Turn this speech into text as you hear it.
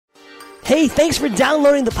Hey, thanks for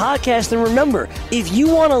downloading the podcast. And remember, if you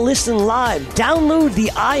want to listen live, download the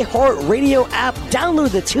iHeartRadio app,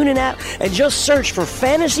 download the TuneIn app, and just search for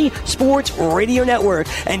Fantasy Sports Radio Network,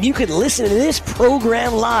 and you can listen to this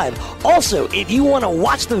program live. Also, if you want to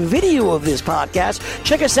watch the video of this podcast,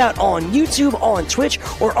 check us out on YouTube, on Twitch,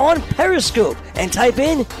 or on Periscope, and type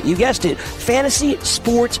in, you guessed it, Fantasy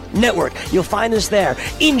Sports Network. You'll find us there.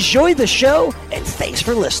 Enjoy the show, and thanks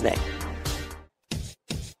for listening.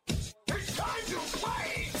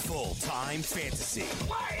 Full-time fantasy.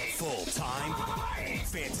 Full-time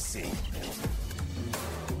fantasy.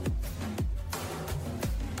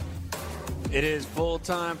 It is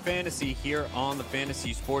Full-Time Fantasy here on the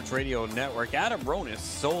Fantasy Sports Radio Network. Adam Ronis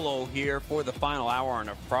solo here for the final hour on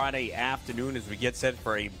a Friday afternoon as we get set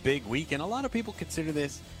for a big weekend. A lot of people consider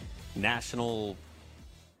this National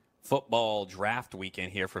Football Draft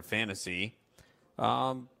Weekend here for fantasy.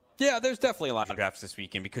 Yeah, there's definitely a lot of drafts this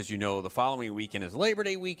weekend because, you know, the following weekend is Labor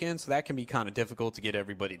Day weekend, so that can be kind of difficult to get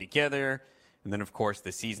everybody together. And then, of course,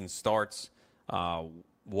 the season starts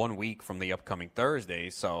 1 week from the upcoming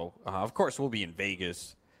Thursday. So, of course, we'll be in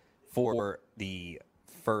Vegas for the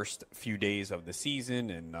first few days of the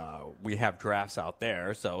season, and we have drafts out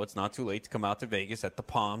there. So it's not too late to come out to Vegas at the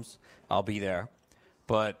Palms. I'll be there.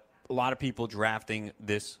 But a lot of people drafting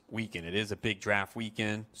this weekend. It is a big draft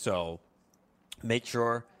weekend, so make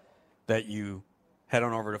sure that you head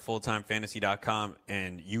on over to fulltimefantasy.com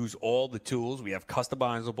and use all the tools. We have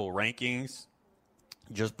customizable rankings.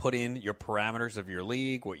 Just put in your parameters of your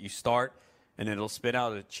league, what you start, and it'll spit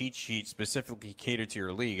out a cheat sheet specifically catered to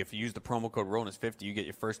your league. If you use the promo code RONUS50, you get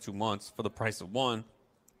your first 2 months for the price of one.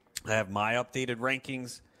 I have my updated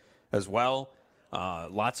rankings as well.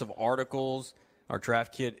 Lots of articles. Our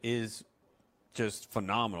draft kit is just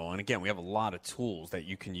phenomenal. And again, we have a lot of tools that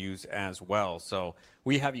you can use as well. So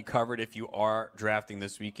we have you covered if you are drafting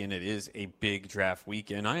this weekend. It is a big draft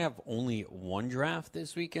weekend. I have only one draft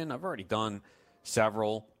this weekend. I've already done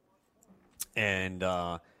several. And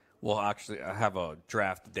we'll actually have a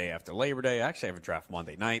draft the day after Labor Day. I actually have a draft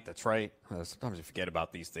Monday night. That's right. Sometimes you forget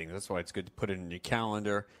about these things. That's why it's good to put it in your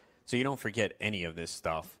calendar so you don't forget any of this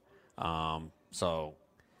stuff.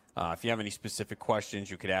 If you have any specific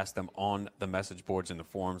questions, you could ask them on the message boards and the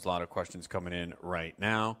forums. A lot of questions coming in right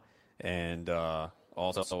now. And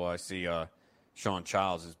also, I see Sean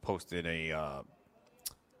Childs has posted a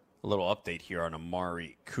little update here on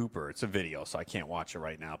Amari Cooper. It's a video, so I can't watch it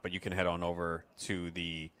right now. But you can head on over to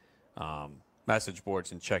the message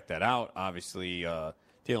boards and check that out. Obviously,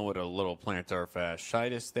 dealing with a little plantar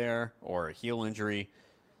fasciitis there or a heel injury.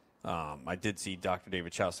 I did see Dr.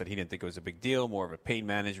 David Chow said he didn't think it was a big deal, more of a pain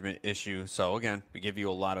management issue. So, again, we give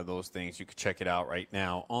you a lot of those things. You can check it out right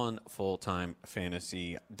now on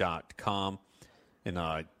fulltimefantasy.com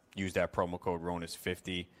and use that promo code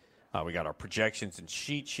RONUS50. We got our projections and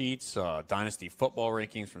cheat sheets, Dynasty football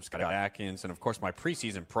rankings from Scott Atkins, and, of course, my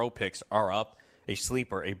preseason pro picks are up. A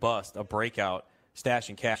sleeper, a bust, a breakout, stash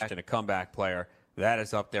and cash, and a comeback player. That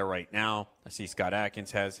is up there right now. I see Scott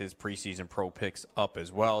Atkins has his preseason pro picks up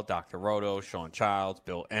as well. Dr. Roto, Sean Childs,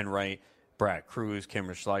 Bill Enright, Brad Cruz,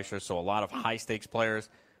 Cameron Schleicher. So a lot of high-stakes players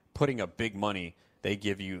putting up big money. They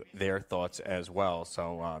give you their thoughts as well.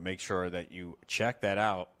 So make sure that you check that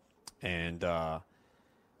out and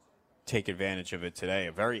take advantage of it today.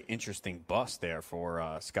 A very interesting bust there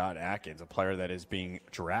for Scott Atkins, a player that is being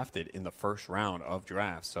drafted in the first round of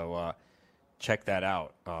drafts. So check that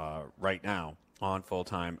out right now on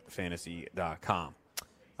fulltimefantasy.com.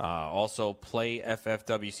 Also,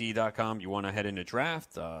 playffwc.com. You want to head into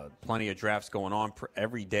draft. Plenty of drafts going on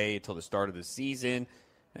every day until the start of the season.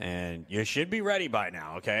 And you should be ready by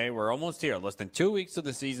now, okay? We're almost here. Less than 2 weeks till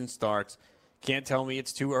the season starts. Can't tell me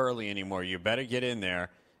it's too early anymore. You better get in there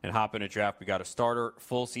and hop in a draft. We got a starter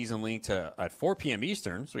full season link at 4 p.m.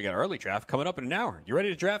 Eastern. So we got early draft coming up in an hour. You ready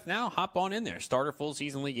to draft now? Hop on in there. Starter full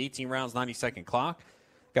season league, 18 rounds, 90-second clock.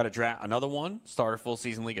 Got a draft, another one, starter full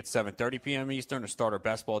season league at 7:30 p.m. Eastern, a starter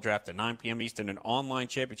best ball draft at 9 p.m. Eastern, an online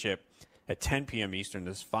championship at 10 p.m. Eastern.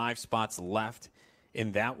 There's 5 spots left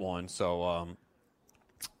in that one, so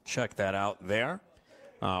check that out there.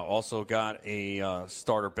 Also got a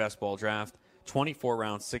starter best ball draft, 24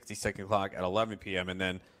 rounds, 60-second clock at 11 p.m., and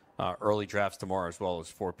then early drafts tomorrow as well as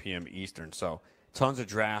 4 p.m. Eastern. So tons of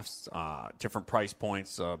drafts, different price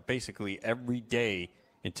points, basically every day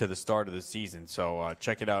into the start of the season. So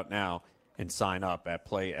check it out now and sign up at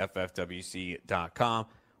playffwc.com.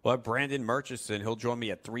 We'll have Brandon Murchison. He'll join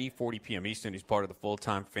me at 3:40 p.m. Eastern. He's part of the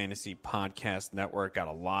Full-Time Fantasy Podcast Network. Got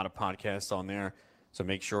a lot of podcasts on there, so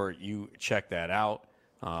make sure you check that out.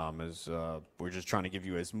 As we're just trying to give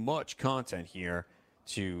you as much content here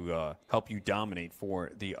to help you dominate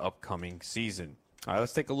for the upcoming season. All right,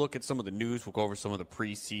 let's take a look at some of the news. We'll go over some of the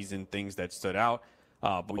preseason things that stood out.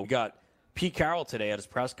 But we got Pete Carroll today at his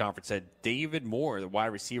press conference said David Moore, the wide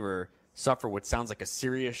receiver, suffered what sounds like a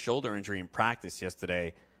serious shoulder injury in practice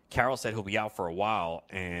yesterday. Carroll said he'll be out for a while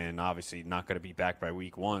and obviously not going to be back by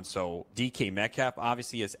week 1. So DK Metcalf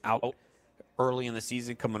obviously is out early in the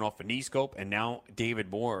season coming off a knee scope, and now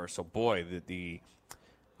David Moore. So, boy, the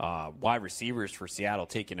wide receivers for Seattle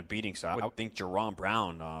taking a beating. So I think Jerron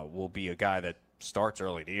Brown will be a guy that starts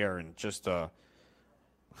early in the year, and just a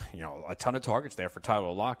ton of targets there for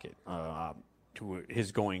Tyler Lockett, to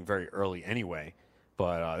his going very early anyway.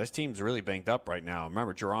 But this team's really banged up right now.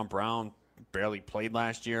 Remember, Jerron Brown barely played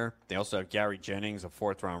last year. They also have Gary Jennings, a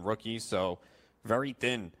 4th-round rookie. So very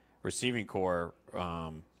thin receiving core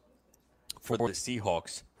for the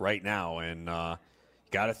Seahawks right now. And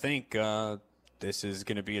got to think this is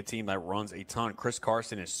going to be a team that runs a ton. Chris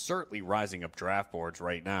Carson is certainly rising up draft boards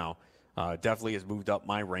right now. Definitely has moved up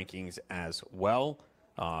my rankings as well,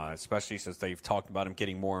 especially since they've talked about him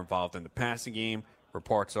getting more involved in the passing game.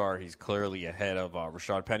 Reports are he's clearly ahead of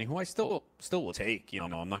Rashad Penny, who I still will take. I'm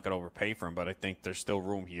not going to overpay for him, but I think there's still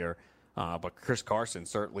room here. But Chris Carson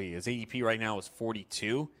certainly, his ADP right now is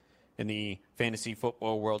 42 in the Fantasy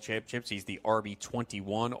Football World Championships. He's the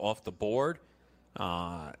RB21 off the board.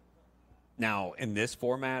 Now, in this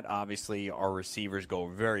format, obviously, our receivers go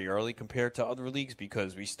very early compared to other leagues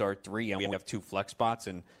because we start 3 and we have 2 flex spots,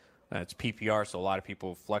 and it's PPR, so a lot of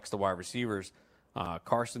people flex the wide receivers.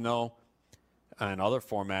 Carson, though, and other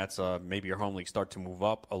formats, maybe your home league start to move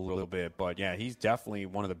up a little bit. But, yeah, he's definitely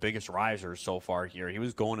one of the biggest risers so far here. He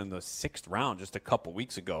was going in the 6th round just a couple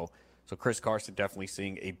weeks ago. So Chris Carson definitely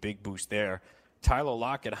seeing a big boost there. Tyler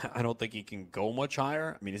Lockett, I don't think he can go much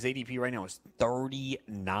higher. I mean, his ADP right now is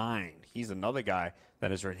 39. He's another guy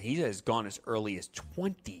that he has gone as early as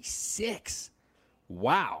 26.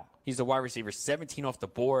 Wow. He's a wide receiver, 17 off the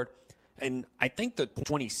board. And I think the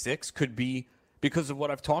 26 could be because of what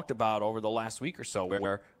I've talked about over the last week or so,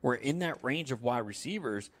 where we're in that range of wide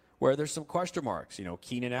receivers where there's some question marks.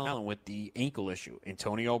 Keenan Allen with the ankle issue,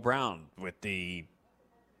 Antonio Brown with the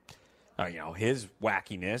his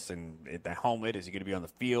wackiness and the helmet. Is he going to be on the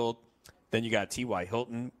field? Then you got T.Y.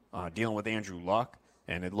 Hilton dealing with Andrew Luck,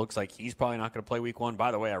 and it looks like he's probably not going to play week 1.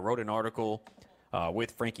 By the way, I wrote an article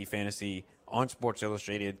with Frankie Fantasy on Sports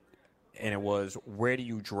Illustrated, and it was, where do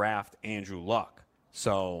you draft Andrew Luck?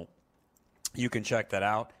 So you can check that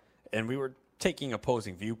out. And we were taking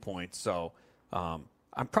opposing viewpoints, so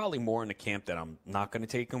I'm probably more in the camp that I'm not going to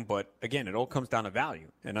take him. But, again, it all comes down to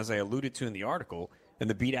value. And as I alluded to in the article, in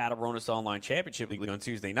the Beat Adaronis Online Championship League on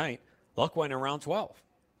Tuesday night, Luck went in round 12.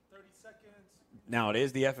 30 seconds. Now, it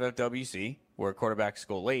is the FFWC, where quarterbacks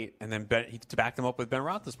go late, and then he backed them up with Ben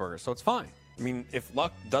Roethlisberger, so it's fine. I mean, if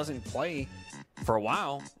Luck doesn't play for a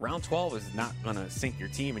while, round 12 is not going to sink your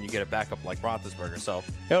team, and you get a backup like Roethlisberger. So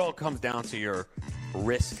it all comes down to your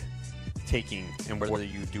risk taking and whether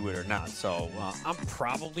you do it or not. So I'm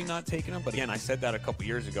probably not taking him. But again, I said that a couple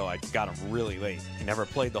years ago. I got him really late. He never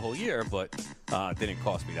played the whole year, but didn't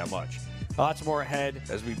cost me that much. Lots more ahead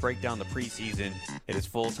as we break down the preseason. It is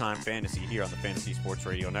Full-Time Fantasy here on the Fantasy Sports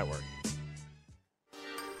Radio Network.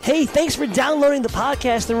 Hey, thanks for downloading the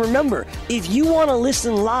podcast. And remember, if you want to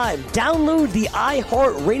listen live, download the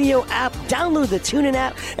iHeartRadio app, download the TuneIn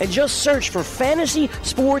app, and just search for Fantasy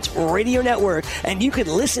Sports Radio Network, and you can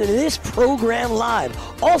listen to this program live.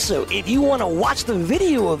 Also, if you want to watch the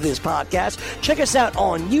video of this podcast, check us out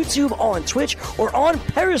on YouTube, on Twitch, or on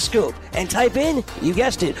Periscope, and type in, you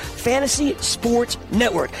guessed it, Fantasy Sports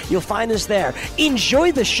Network. You'll find us there.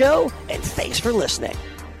 Enjoy the show, and thanks for listening.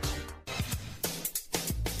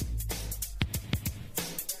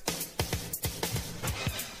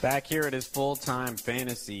 Back here it is Full-Time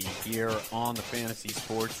Fantasy here on the Fantasy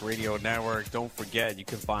Sports Radio Network. Don't forget, you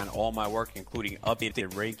can find all my work, including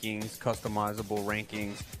updated rankings, customizable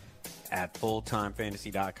rankings, at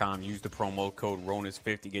fulltimefantasy.com. Use the promo code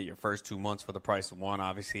RONUS50. Get your first 2 months for the price of one.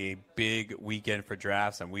 Obviously, a big weekend for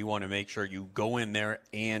drafts, and we want to make sure you go in there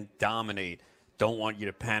and dominate. Don't want you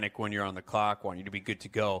to panic when you're on the clock. Want you to be good to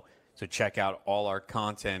go. So check out all our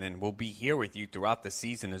content, and we'll be here with you throughout the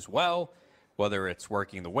season as well. Whether it's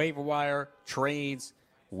working the waiver wire, trades,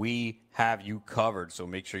 we have you covered. So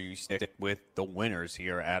make sure you stick with the winners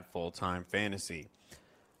here at Full-Time Fantasy.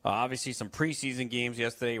 Obviously, some preseason games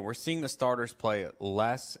yesterday. We're seeing the starters play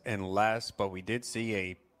less and less, but we did see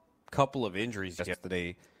a couple of injuries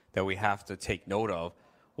yesterday that we have to take note of.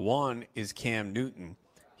 One is Cam Newton.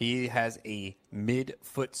 He has a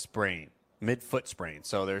mid-foot sprain.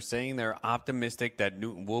 So they're saying they're optimistic that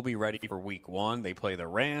Newton will be ready for week 1. They play the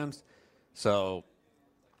Rams. So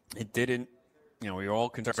It didn't, we were all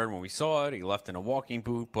concerned when we saw it. He left in a walking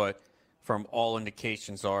boot, but from all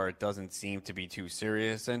indications it doesn't seem to be too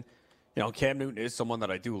serious. And, Cam Newton is someone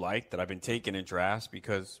that I do like, that I've been taking in drafts,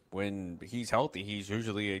 because when he's healthy, he's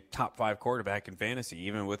usually a top 5 quarterback in fantasy,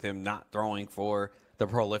 even with him not throwing for the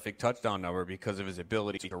prolific touchdown number because of his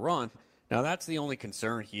ability to run. Now, that's the only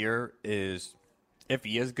concern here, is if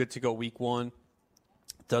he is good to go week 1,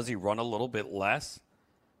 does he run a little bit less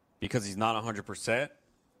because he's not 100%?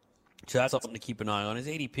 So that's something to keep an eye on. His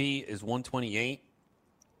ADP is 128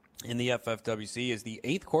 in the FFWC, is the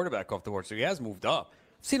 8th quarterback off the board, so he has moved up.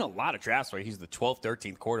 I've seen a lot of drafts where he's the 12th,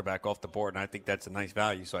 13th quarterback off the board, and I think that's a nice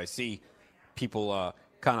value. So I see people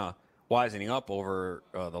kind of wisening up over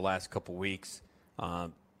the last couple weeks.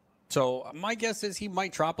 So my guess is he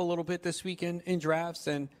might drop a little bit this weekend in drafts,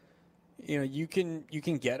 and you can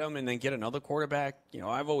get him and then get another quarterback.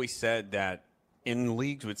 I've always said that in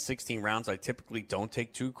leagues with 16 rounds, I typically don't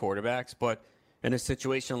take 2 quarterbacks, but in a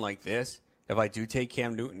situation like this, if I do take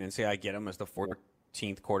Cam Newton and say I get him as the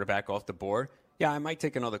 14th quarterback off the board, yeah, I might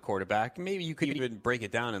take another quarterback. Maybe you could even break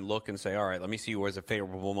it down and look and say, all right, let me see where's a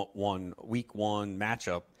favorable week 1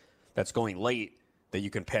 matchup that's going late that you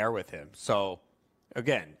can pair with him. So,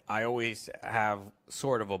 again, I always have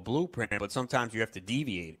sort of a blueprint, but sometimes you have to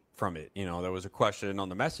deviate from it. There was a question on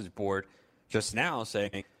the message board just now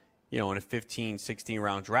saying, in a 15,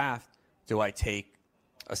 16-round draft, do I take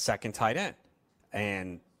a second tight end?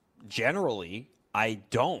 And generally, I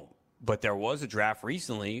don't. But there was a draft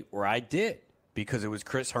recently where I did, because it was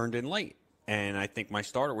Chris Herndon late. And I think my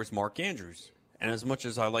starter was Mark Andrews. And as much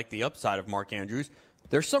as I like the upside of Mark Andrews,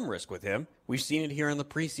 there's some risk with him. We've seen it here in the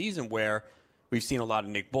preseason where we've seen a lot of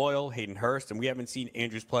Nick Boyle, Hayden Hurst, and we haven't seen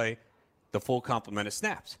Andrews play the full complement of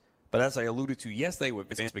snaps. But as I alluded to yesterday with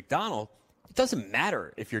Vance McDonald, it doesn't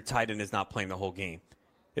matter if your tight end is not playing the whole game.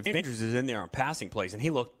 If Andrews is in there on passing plays, and he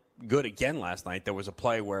looked good again last night, there was a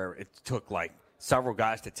play where it took like several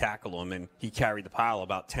guys to tackle him, and he carried the pile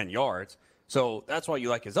about 10 yards. So that's why you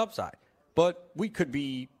like his upside. But we could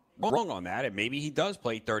be wrong on that, and maybe he does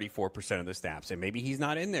play 34% of the snaps, and maybe he's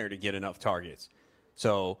not in there to get enough targets.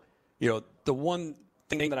 So, the one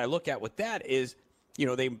thing that I look at with that is,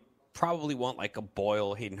 they probably want like a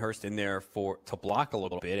Boyle, Hayden Hurst in there to block a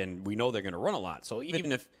little bit, and we know they're going to run a lot. So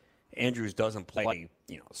even if Andrews doesn't play,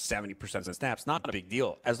 70% of the snaps, not a big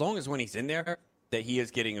deal. As long as when he's in there, that he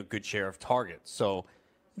is getting a good share of targets. So,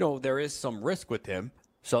 there is some risk with him.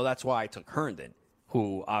 So that's why I took Herndon,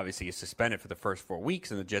 who obviously is suspended for the first 4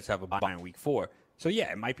 weeks, and the Jets have a bye in week 4. So,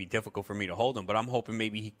 yeah, it might be difficult for me to hold him, but I'm hoping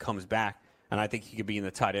maybe he comes back, and I think he could be in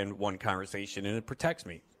the tight end 1 conversation, and it protects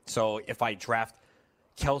me. So if I draft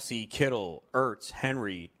Kelsey, Kittle, Ertz,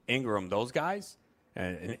 Henry, Ingram, those guys,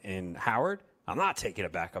 and Howard, I'm not taking a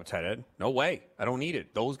backup tight end. No way. I don't need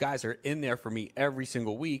it. Those guys are in there for me every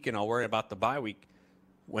single week, and I'll worry about the bye week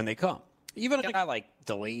when they come. Even a guy like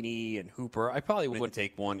Delaney and Hooper, I probably wouldn't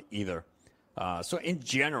take one either. So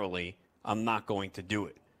generally, I'm not going to do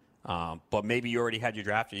it. But maybe you already had your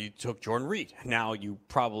draft and you took Jordan Reed. Now you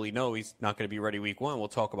probably know he's not going to be ready week 1. We'll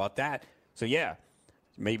talk about that. So, yeah,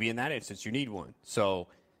 maybe in that instance you need one. So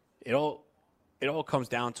it all comes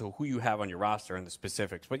down to who you have on your roster and the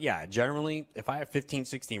specifics. But, yeah, generally, if I have 15,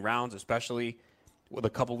 16 rounds, especially with a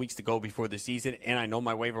couple weeks to go before the season, and I know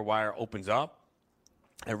my waiver wire opens up,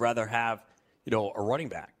 I'd rather have, a running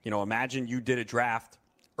back. Imagine you did a draft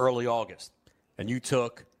early August and you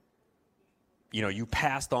took, you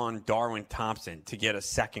passed on Darwin Thompson to get a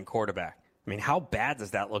second quarterback. I mean, how bad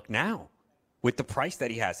does that look now with the price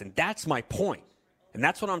that he has? And that's my point. And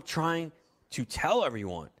that's what I'm trying to tell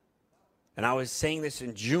everyone. And I was saying this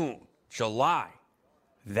in June, July.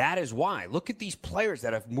 That is why. Look at these players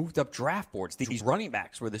that have moved up draft boards, these running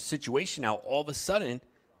backs, where the situation now all of a sudden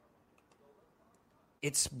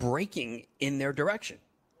it's breaking in their direction.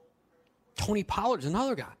 Tony Pollard's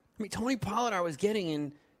another guy. I mean, Tony Pollard I was getting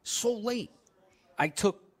in so late. I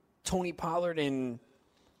took Tony Pollard in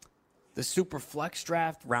the Super Flex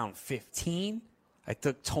draft round 15. I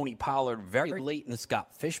took Tony Pollard very late in the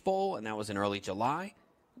Scott Fish Bowl, and that was in early July.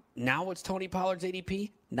 Now what's Tony Pollard's ADP?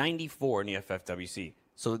 94 in the FFWC.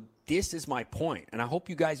 So this is my point, and I hope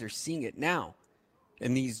you guys are seeing it now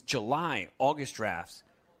in these July, August drafts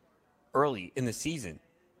early in the season.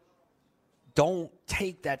 Don't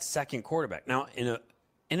take that second quarterback. Now,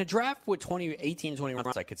 in a draft with 18, 20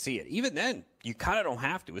 rounds, I could see it. Even then, you kind of don't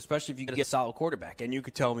have to, especially if you get a solid quarterback. And you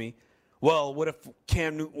could tell me, well, what if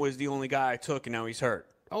Cam Newton was the only guy I took and now he's hurt?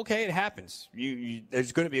 Okay, it happens.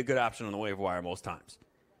 There's going to be a good option on the waiver wire most times.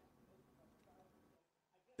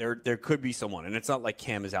 There could be someone, and it's not like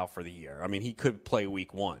Cam is out for the year. I mean, he could play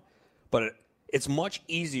week 1. But it's much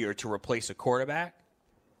easier to replace a quarterback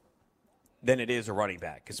than it is a running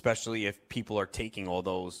back, especially if people are taking all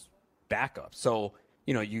those backups. So,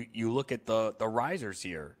 you look at the risers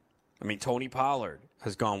here. I mean, Tony Pollard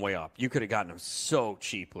has gone way up. You could have gotten him so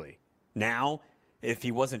cheaply. Now, if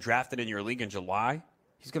he wasn't drafted in your league in July,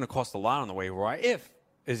 he's going to cost a lot on the waiver wire if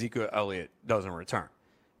Ezekiel Elliott doesn't return.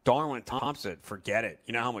 Darwin Thompson, forget it.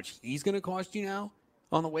 You know how much he's going to cost you now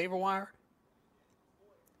on the waiver wire?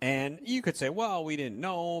 And you could say, well, we didn't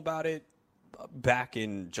know about it back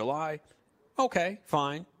in July. Okay,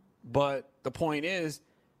 fine. But the point is,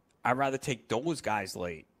 I'd rather take those guys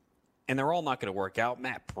late. And they're all not going to work out.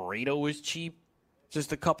 Matt Breida was cheap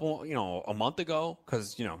just a month ago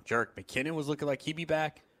because, Jerick McKinnon was looking like he'd be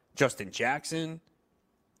back. Justin Jackson.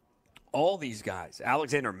 All these guys.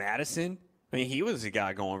 Alexander Madison. I mean, he was a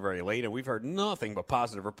guy going very late, and we've heard nothing but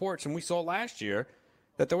positive reports. And we saw last year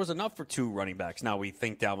that there was enough for 2 running backs. Now we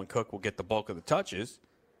think Dalvin Cook will get the bulk of the touches.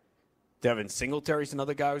 Devin Singletary's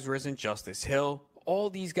another guy who's risen. Justice Hill. All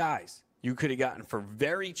these guys you could have gotten for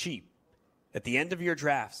very cheap at the end of your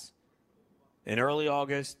drafts in early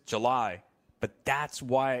August, July. But that's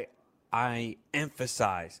why I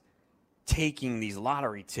emphasize taking these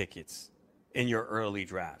lottery tickets in your early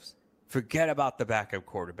drafts. Forget about the backup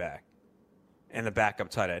quarterback and the backup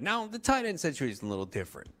tight end. Now, the tight end situation is a little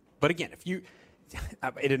different. But again,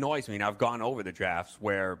 it annoys me, and I've gone over the drafts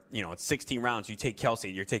where, it's 16 rounds, you take Kelsey,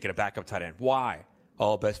 and you're taking a backup tight end. Why?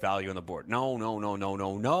 Oh, best value on the board.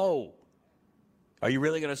 No. Are you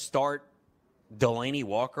really going to start Delaney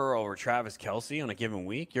Walker over Travis Kelce on a given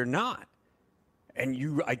week? You're not. And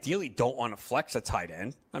you ideally don't want to flex a tight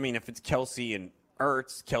end. I mean, if it's Kelce and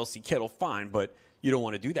Ertz, Kelce, Kittle, fine, but you don't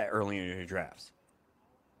want to do that early in your drafts.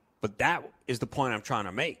 But that is the point I'm trying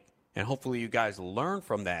to make. And hopefully you guys learn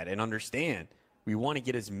from that and understand we want to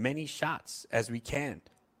get as many shots as we can.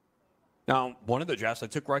 Now, one of the drafts I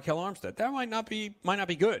took Raquel Armstead. That might not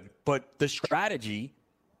be good, but the strategy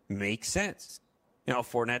makes sense.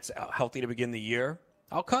 Fournette's healthy to begin the year.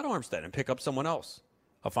 I'll cut Armstead and pick up someone else.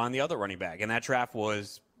 I'll find the other running back. And that draft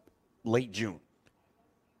was late June.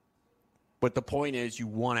 But the point is you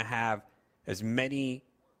want to have as many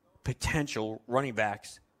potential running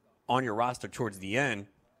backs on your roster towards the end,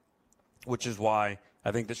 which is why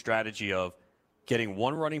I think the strategy of getting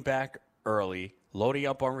one running back early, loading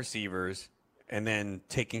up on receivers, and then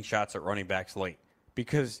taking shots at running backs late.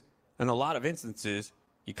 Because in a lot of instances,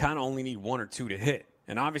 you kind of only need 1 or 2 to hit.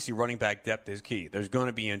 And obviously running back depth is key. There's going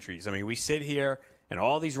to be injuries. I mean, we sit here and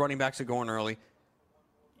all these running backs are going early.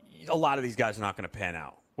 A lot of these guys are not going to pan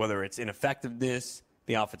out. Whether it's ineffectiveness,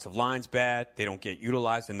 the offensive line's bad, they don't get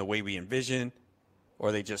utilized in the way we envision,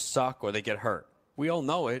 or they just suck, or they get hurt. We all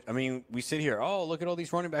know it. I mean, we sit here, oh, look at all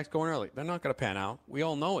these running backs going early. They're not going to pan out. We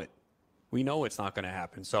all know it. We know it's not going to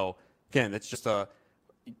happen. So, again, it's just the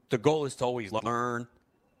goal is to always learn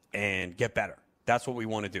and get better. That's what we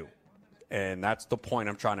want to do. And that's the point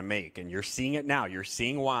I'm trying to make. And you're seeing it now. You're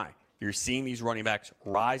seeing why. You're seeing these running backs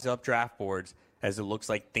rise up draft boards as it looks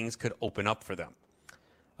like things could open up for them.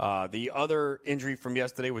 The other injury from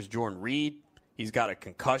yesterday was Jordan Reed. He's got a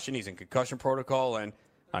concussion. He's in concussion protocol. And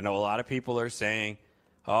I know a lot of people are saying,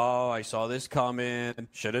 oh, I saw this coming.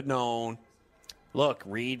 Should have known. Look,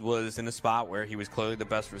 Reed was in a spot where he was clearly the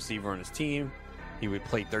best receiver on his team. He would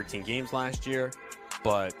play 13 games last year.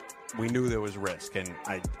 But we knew there was risk. And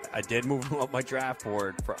I did move him up my draft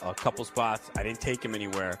board for a couple spots. I didn't take him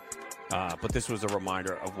anywhere. But this was a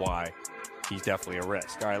reminder of why he's definitely a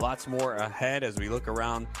risk. All right, lots more ahead as we look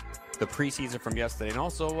around the preseason from yesterday. And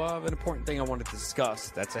also an important thing I wanted to discuss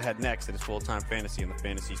that's ahead next. It is Full-Time Fantasy on the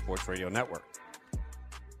Fantasy Sports Radio Network.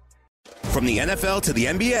 From the NFL to the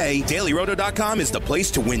NBA, DailyRoto.com is the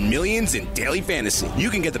place to win millions in daily fantasy. You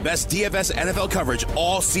can get the best DFS NFL coverage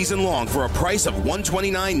all season long for a price of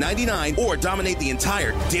 $129.99 or dominate the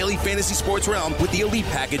entire daily fantasy sports realm with the Elite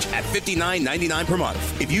Package at $59.99 per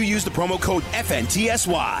month. If you use the promo code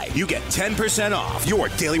FNTSY, you get 10% off your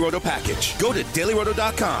Daily Roto package. Go to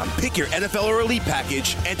DailyRoto.com, pick your NFL or Elite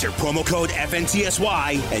Package, enter promo code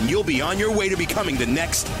FNTSY, and you'll be on your way to becoming the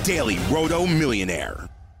next Daily Roto millionaire.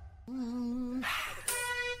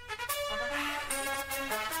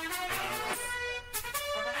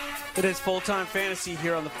 It is Full-Time Fantasy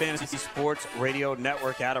here on the Fantasy Sports Radio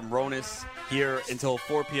Network. Adam Ronis here until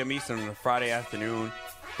 4 p.m. Eastern on a Friday afternoon.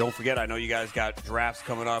 Don't forget, I know you guys got drafts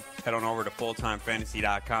coming up. Head on over to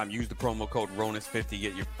FullTimeFantasy.com. Use the promo code RONIS50.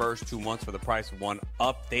 Get your first 2 months for the price of one.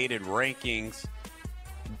 Updated rankings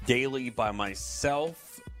daily by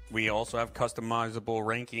myself. We also have customizable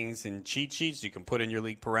rankings and cheat sheets. You can put in your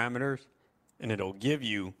league parameters, and it'll give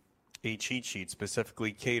you a cheat sheet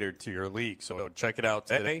specifically catered to your league. So check it out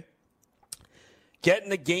today. Get in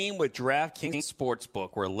the game with DraftKings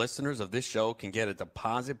Sportsbook, where listeners of this show can get a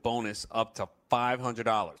deposit bonus up to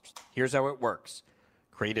 $500. Here's how it works.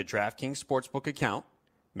 Create a DraftKings Sportsbook account,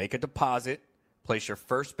 make a deposit, place your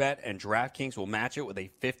first bet, and DraftKings will match it with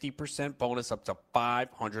a 50% bonus up to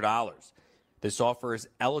 $500. This offer is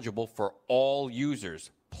eligible for all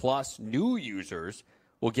users, plus new users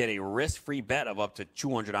will get a risk-free bet of up to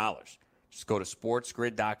 $200. Just go to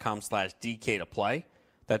sportsgrid.com/DK to play.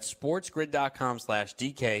 That's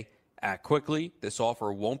sportsgrid.com/DK. Act quickly. This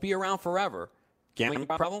offer won't be around forever. Gambling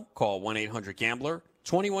problem? Call 1-800-GAMBLER.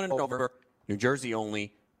 21 and over. New Jersey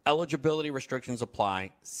only. Eligibility restrictions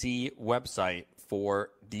apply. See website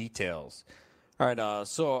for details. All right,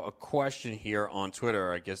 so a question here on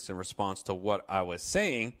Twitter, I guess, in response to what I was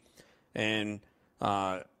saying. And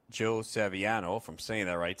Joe Saviano, if I'm saying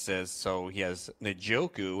that right, says, so he has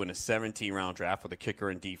Njoku in a 17-round draft with a kicker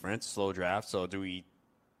and defense, slow draft. So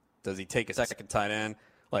does he take a second tight end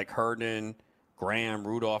like Herndon, Graham,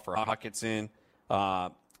 Rudolph, or Hockenson?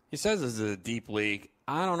 He says this is a deep league.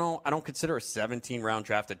 I don't know. I don't consider a 17-round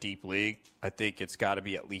draft a deep league. I think it's got to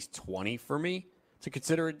be at least 20 for me to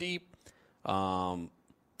consider it deep. Now,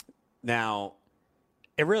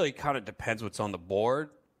 it really kind of depends what's on the board.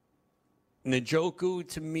 Njoku,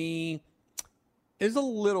 to me, is a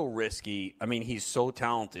little risky. I mean, he's so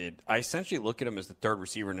talented. I essentially look at him as the third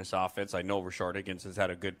receiver in this offense. I know Rashard Higgins has had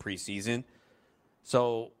a good preseason.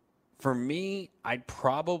 So, for me, I'd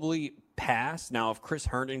probably pass. Now, if Chris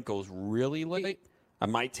Herndon goes really late, I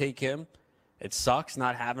might take him. It sucks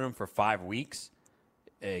not having him for 5 weeks.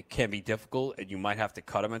 It can be difficult, and you might have to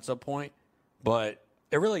cut him at some point. But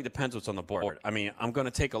it really depends what's on the board. I mean, I'm going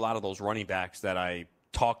to take a lot of those running backs that I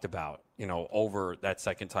talked about, over that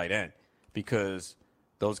second tight end, because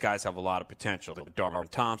those guys have a lot of potential. Darwin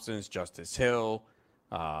Thompson's, Justice Hill,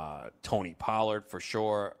 Tony Pollard for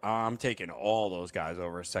sure. I'm taking all those guys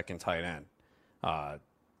over a second tight end.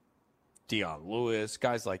 Dion Lewis,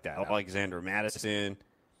 guys like that. Alexander Madison,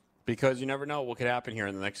 because you never know what could happen here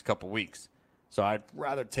in the next couple weeks. So I'd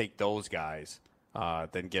rather take those guys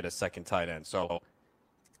than get a second tight end. So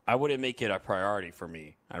I wouldn't make it a priority for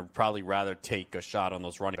me. I'd probably rather take a shot on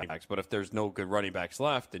those running backs. But if there's no good running backs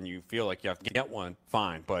left and you feel like you have to get one,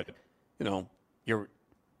 fine. But,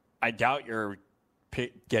 I doubt you're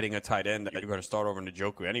getting a tight end that you're going to start over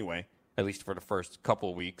Njoku anyway, at least for the first couple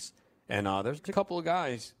of weeks. And there's a couple of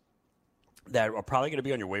guys that are probably going to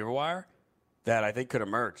be on your waiver wire that I think could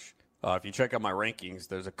emerge. If you check out my rankings,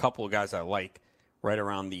 there's a couple of guys I like right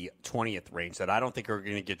around the 20th range that I don't think are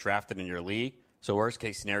going to get drafted in your league. So worst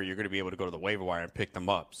case scenario, you're going to be able to go to the waiver wire and pick them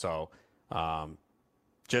up. So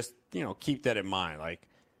just, keep that in mind. Like,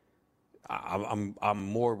 I'm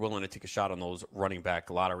more willing to take a shot on those running back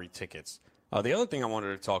lottery tickets. The other thing I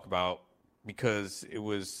wanted to talk about, because it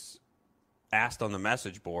was asked on the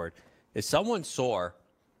message board, is someone saw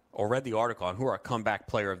or read the article on who our comeback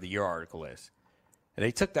player of the year article is. And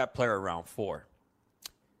they took that player around 4.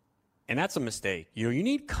 And that's a mistake. You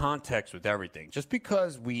need context with everything. Just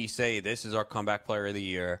because we say this is our comeback player of the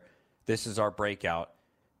year, this is our breakout,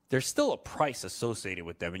 there's still a price associated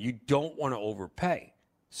with them, and you don't want to overpay.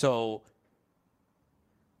 So,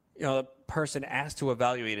 the person asked to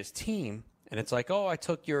evaluate his team, and it's like, oh, I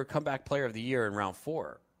took your comeback player of the year in round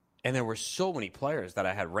 4. And there were so many players that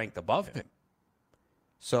I had ranked above him.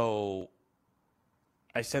 So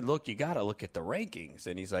I said, look, you got to look at the rankings.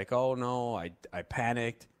 And he's like, oh, no, I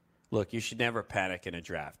panicked. Look, you should never panic in a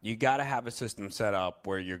draft. You got to have a system set up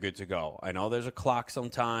where you're good to go. I know there's a clock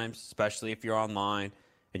sometimes, especially if you're online,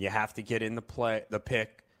 and you have to get in the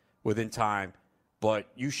pick within time. But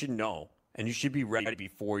you should know, and you should be ready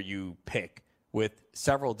before you pick with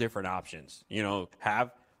several different options.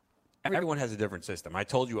 Everyone has a different system. I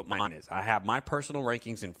told you what mine is. I have my personal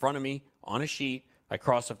rankings in front of me on a sheet. I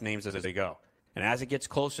cross off names as they go. And as it gets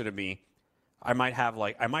closer to me, I might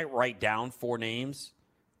write down 4 names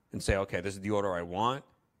and say, okay, this is the order I want.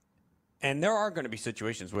 And there are going to be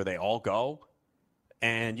situations where they all go,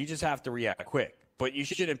 and you just have to react quick. But you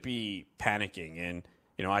shouldn't be panicking. And,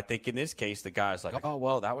 I think in this case, the guy's like, oh,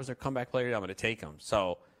 well, that was their comeback player. I'm going to take him.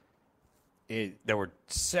 So there were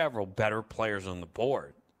several better players on the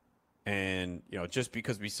board. And, just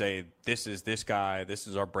because we say this is this guy, this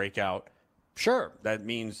is our breakout, sure, that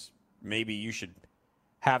means maybe you should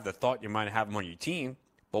have the thought you might have them on your team.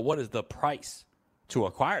 But what is the price to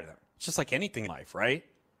acquire them? It's just like anything in life, right?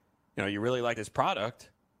 You really like this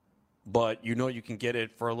product, but you can get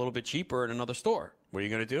it for a little bit cheaper in another store. What are you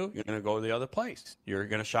going to do? You're going to go to the other place. You're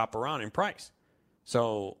going to shop around in price.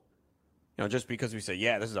 So, just because we say,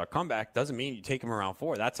 yeah, this is our comeback, doesn't mean you take him around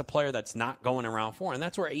 4. That's a player that's not going around 4, and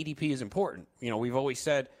that's where ADP is important. We've always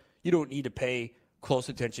said you don't need to pay close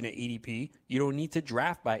attention to ADP. You don't need to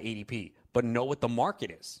draft by ADP, but know what the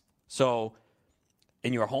market is. So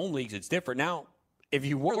in your home leagues, it's different. Now, if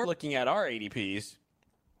you were looking at our ADPs,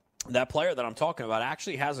 that player that I'm talking about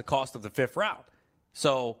actually has a cost of the 5th round.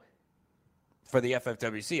 So for the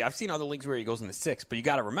FFWC, I've seen other leagues where he goes in the 6th, but you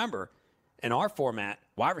got to remember, in our format,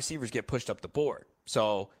 wide receivers get pushed up the board.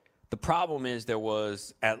 So the problem is there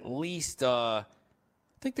was at least, I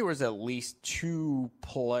think there was at least 2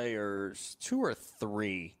 players, 2 or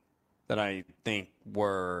 3 that I think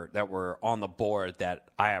were on the board that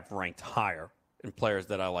I have ranked higher and players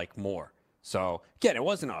that I like more. So again, it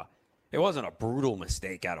wasn't a brutal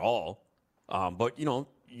mistake at all. But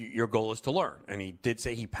your goal is to learn. And he did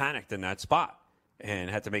say he panicked in that spot and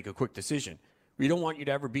had to make a quick decision. We don't want you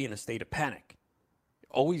to ever be in a state of panic.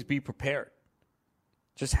 Always be prepared.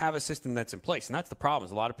 Just have a system that's in place. And that's the problem.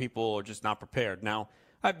 Is a lot of people are just not prepared. Now,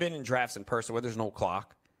 I've been in drafts in person where there's no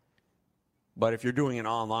clock. But if you're doing an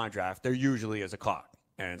online draft, there usually is a clock.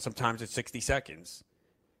 And sometimes it's 60 seconds.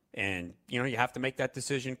 And, you have to make that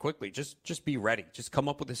decision quickly. Just be ready. Just come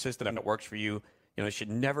up with a system that works for you. You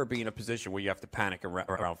should never be in a position where you have to panic in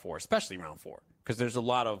round 4, especially round 4, because there's a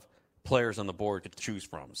lot of players on the board to choose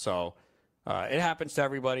from. So it happens to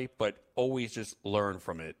everybody, but always just learn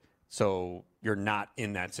from it so you're not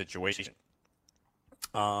in that situation.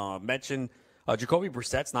 Mention Jacoby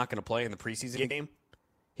Brissett's not going to play in the preseason game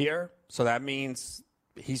here, so that means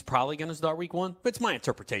he's probably going to start week 1. But it's my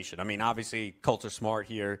interpretation. I mean, obviously, Colts are smart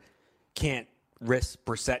here. Can't risk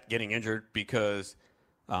Brissett getting injured because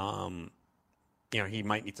he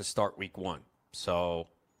might need to start week 1. So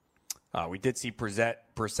we did see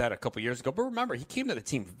Brissett a couple years ago. But remember, he came to the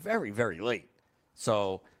team very, very late.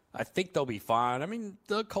 So I think they'll be fine. I mean,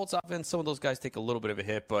 the Colts offense, some of those guys take a little bit of a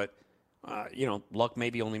hit. But, Luck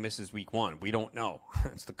maybe only misses week 1. We don't know.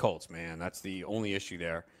 It's the Colts, man. That's the only issue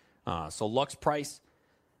there. So Luck's price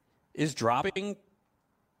is dropping,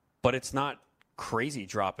 but it's not crazy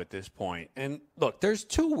drop at this point. And, look, there's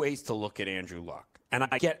 2 ways to look at Andrew Luck. And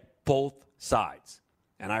I get both sides.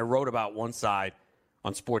 And I wrote about one side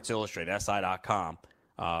on Sports Illustrated, SI.com,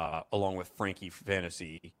 along with Frankie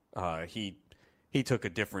Fantasy. He took a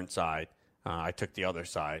different side. I took the other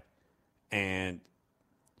side. And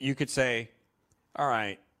you could say, all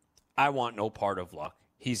right, I want no part of Luck.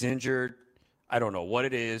 He's injured. I don't know what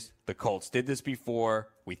it is. The Colts did this before.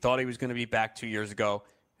 We thought he was going to be back 2 years ago,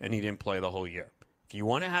 and he didn't play the whole year. If you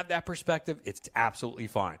want to have that perspective, it's absolutely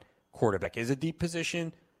fine. Quarterback is a deep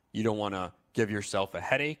position. You don't want to give yourself a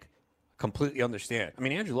headache. Completely understand. I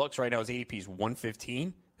mean, Andrew Luck's right now, his ADP is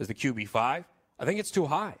 115 as the QB5. I think it's too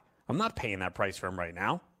high. I'm not paying that price for him right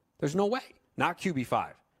now. There's no way. Not QB5.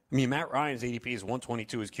 I mean, Matt Ryan's ADP is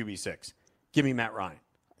 122 as QB6. Give me Matt Ryan.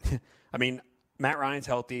 I mean, Matt Ryan's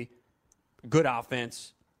healthy, good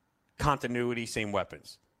offense, continuity, same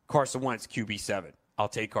weapons. Carson Wentz, QB7. I'll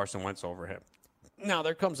take Carson Wentz over him. Now,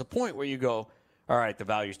 there comes a point where you go, all right, the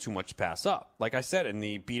value is too much to pass up. Like I said, in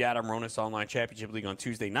the Beat Adam Ronis Online Championship League on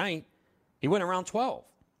Tuesday night, he went around 12.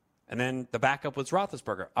 And then the backup was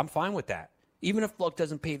Roethlisberger. I'm fine with that. Even if Luck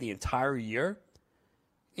doesn't pay the entire year,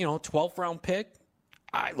 12th round pick,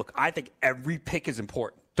 I think every pick is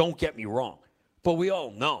important. Don't get me wrong. But we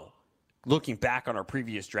all know, looking back on our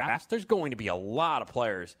previous drafts, there's going to be a lot of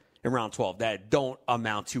players in round 12 that don't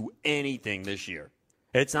amount to anything this year.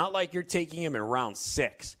 It's not like you're taking him in round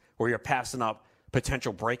 6 where you're passing up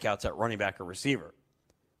potential breakouts at running back or receiver.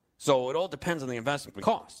 So it all depends on the investment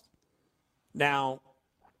cost. Now,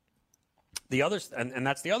 the other, and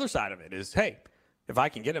that's the other side of it is, hey, if I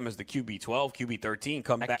can get him as the QB12, QB13,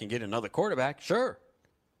 come back and get another quarterback, sure.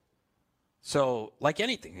 So, like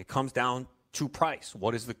anything, it comes down to price.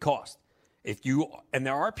 What is the cost? And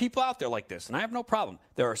there are people out there like this, and I have no problem.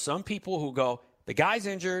 There are some people who go, the guy's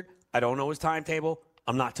injured, I don't know his timetable,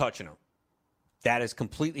 I'm not touching him. That is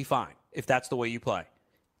completely fine if that's the way you play.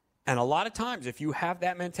 And a lot of times, if you have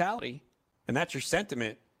that mentality, and that's your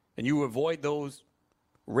sentiment, and you avoid those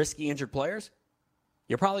risky injured players,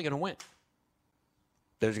 you're probably going to win.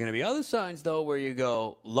 There's going to be other signs, though, where you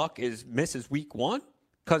go, Luck misses week 1,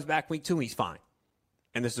 comes back week 2, he's fine.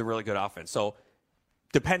 And this is a really good offense. So,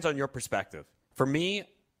 depends on your perspective. For me,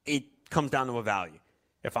 it comes down to a value.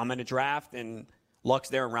 If I'm in a draft and Luck's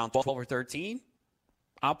there in round 12 or 13,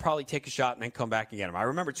 I'll probably take a shot and then come back and get him. I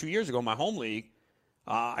remember 2 years ago in my home league,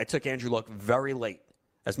 I took Andrew Luck very late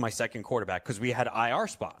as my second quarterback because we had IR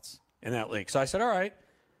spots in that league. So I said, all right,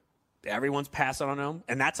 everyone's passing on him.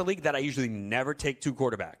 And that's a league that I usually never take 2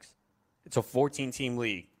 quarterbacks. It's a 14-team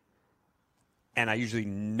league. And I usually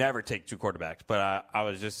never take 2 quarterbacks. But I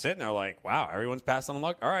was just sitting there like, wow, everyone's passing on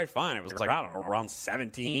Luck. All right, fine. It was like, I don't know, around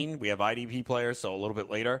 17. We have IDP players, so a little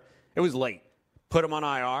bit later. It was late. put him on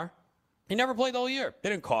IR. He never played the whole year. It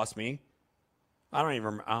didn't cost me. I don't even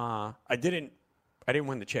remember. I didn't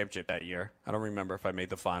win the championship that year. I don't remember if I made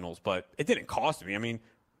the finals, but it didn't cost me. I mean,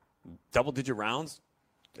 double-digit rounds,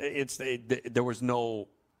 there was no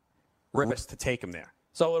risk to take him there.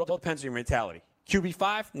 So it all depends on your mentality.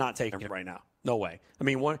 QB5, not taking him right now. No way. I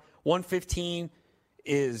mean, 115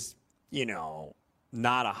 is,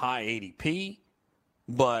 not a high ADP,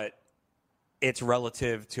 but it's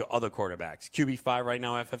relative to other quarterbacks. QB5 right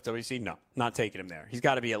now, FFWC, no, not taking him there. He's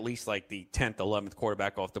got to be at least like the 10th, 11th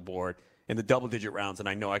quarterback off the board in the double-digit rounds, and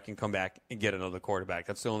I know I can come back and get another quarterback.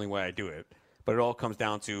 That's the only way I do it. But it all comes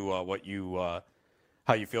down to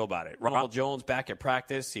how you feel about it. Ronald Jones back at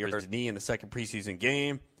practice. He hurt his knee in the second preseason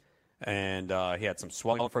game, and he had some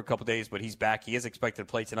swelling for a couple days, but he's back. He is expected to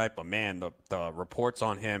play tonight, but, man, the reports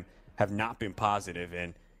on him have not been positive,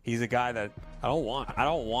 and he's a guy that I don't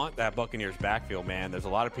want that Buccaneers backfield, man. There's a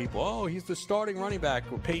lot of people, he's the starting running back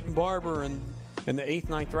with Peyton Barber in the 8th,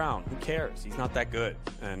 9th round. Who cares? He's not that good,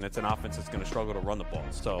 and it's an offense that's going to struggle to run the ball.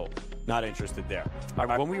 So not interested there. All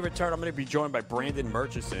right, when we return, I'm going to be joined by Brandon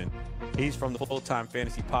Murchison. He's from the Full-Time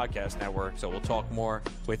Fantasy Podcast Network, so we'll talk more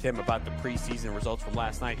with him about the preseason results from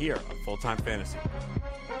last night here on Full-Time Fantasy.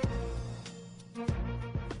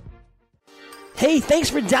 Hey, thanks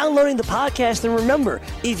for downloading the podcast. And remember,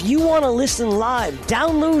 if you want to listen live,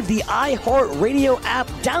 download the iHeartRadio app,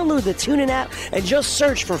 download the TuneIn app, and just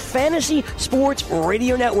search for Fantasy Sports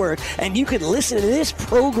Radio Network, and you can listen to this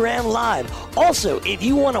program live. Also, if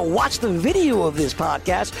you want to watch the video of this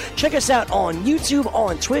podcast, check us out on YouTube,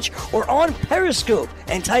 on Twitch, or on Periscope,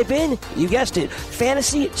 and type in, you guessed it,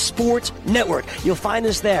 Fantasy Sports Network. You'll find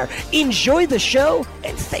us there. Enjoy the show,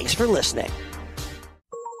 and thanks for listening.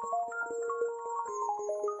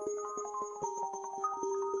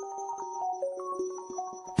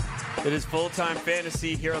 It is Full-Time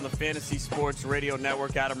Fantasy here on the Fantasy Sports Radio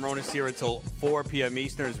Network. Adam Ronis here until 4 p.m.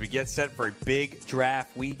 Eastern as we get set for a big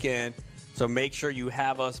draft weekend. So make sure you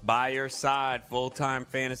have us by your side.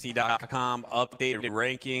 FullTimeFantasy.com updated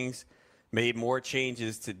rankings. Made more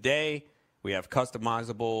changes today. We have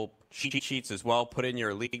customizable cheat sheets as well. Put in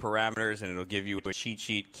your league parameters, and it'll give you a cheat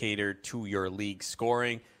sheet catered to your league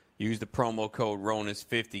scoring. Use the promo code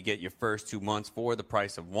RONIS50. Get your first 2 months for the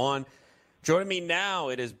price of one. Joining me now,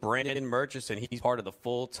 it is Brandon Murchison. He's part of the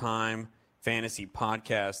Full-Time Fantasy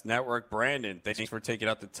Podcast Network. Brandon, thanks for taking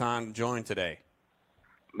out the time to join today.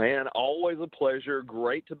 Man, always a pleasure.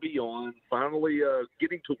 Great to be on. Finally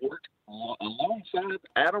getting to work alongside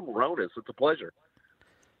Adam Ronis. It's a pleasure.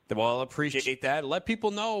 Well, I appreciate that. Let people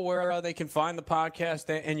know where they can find the podcast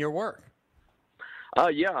and your work.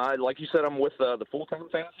 Like you said, I'm with the Full-Time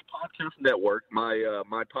Fantasy Podcast Network. My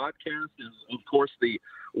podcast is, of course, the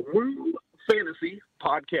Woo Fantasy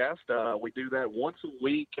Podcast. We do that once a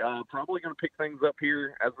week. Probably going to pick things up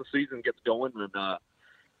here as the season gets going, and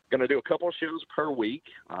going to do a couple of shows per week.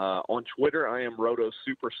 On Twitter, I am Roto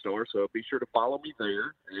Superstar, so be sure to follow me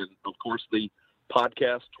there. And, of course, the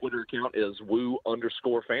podcast Twitter account is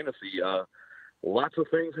Woo_Fantasy. Lots of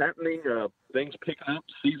things happening, things picking up,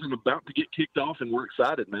 season about to get kicked off, and we're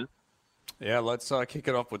excited, man. Yeah, let's kick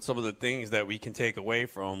it off with some of the things that we can take away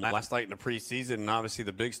from last night in the preseason. And obviously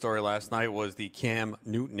the big story last night was the Cam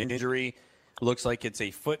Newton injury. Looks like it's a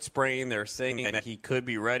foot sprain. They're saying that he could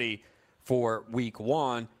be ready for week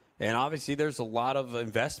 1. And obviously there's a lot of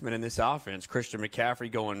investment in this offense. Christian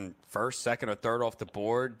McCaffrey going first, second, or third off the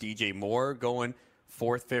board. DJ Moore going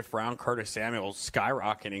 4th, 5th round. Curtis Samuel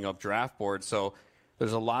skyrocketing up draft board. So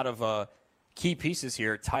there's a lot of key pieces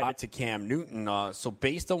here tied to Cam Newton. So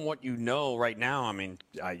based on what you know right now, I mean,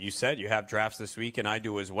 you said you have drafts this week, and I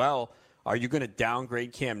do as well. Are you going to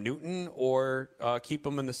downgrade Cam Newton or keep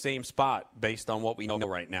him in the same spot based on what we know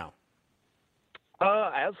right now?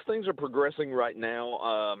 As things are progressing right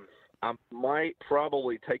now, I might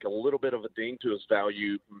probably take a little bit of a ding to his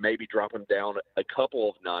value, maybe drop him down a couple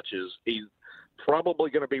of notches. He's probably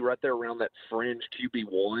going to be right there around that fringe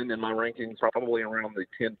QB1 in my rankings, probably around the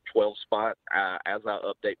 10-12 spot as I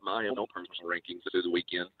update my own personal rankings through the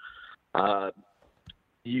weekend.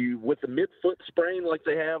 With the mid-foot sprain like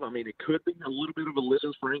they have, I mean, it could be a little bit of a Liz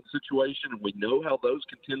Frank situation, and we know how those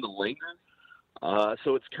can tend to linger.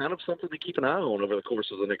 So it's kind of something to keep an eye on over the course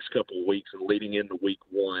of the next couple of weeks and leading into week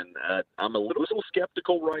 1. I'm a little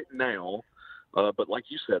skeptical right now. But like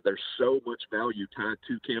you said, there's so much value tied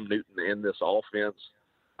to Cam Newton and this offense.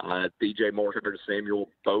 DJ Moore, Curtis Samuel,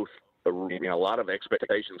 both a lot of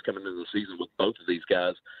expectations coming into the season with both of these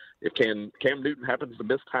guys. If Cam Newton happens to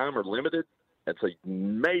miss time or limited, that's a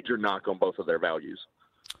major knock on both of their values.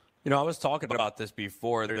 I was talking about this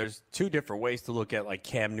before. There's two different ways to look at like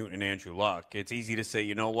Cam Newton and Andrew Luck. It's easy to say,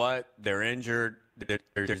 you know what, they're injured.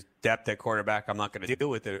 There's depth at quarterback. I'm not going to deal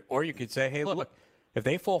with it. Or you could say, hey, look, if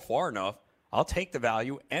they fall far enough, I'll take the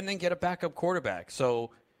value and then get a backup quarterback.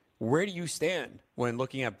 So where do you stand when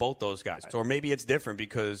looking at both those guys? Or maybe it's different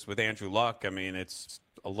because with Andrew Luck, I mean, it's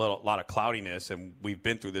a lot of cloudiness, and we've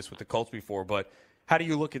been through this with the Colts before. But how do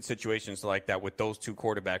you look at situations like that with those two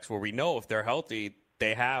quarterbacks where we know if they're healthy,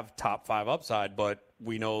 they have top 5 upside, but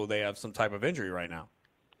we know they have some type of injury right now?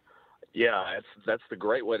 Yeah, that's the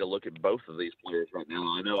great way to look at both of these players right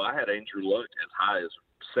now. I know I had Andrew Luck as high as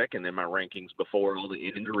second in my rankings before all the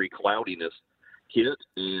injury cloudiness hit,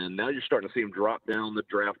 and now you're starting to see him drop down the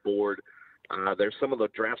draft board. There's some of the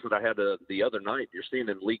drafts that I had the other night. You're seeing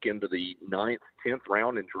him leak into the 9th, 10th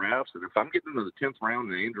round in drafts, and if I'm getting into the 10th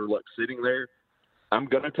round and Andrew Luck sitting there, I'm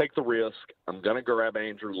going to take the risk. I'm going to grab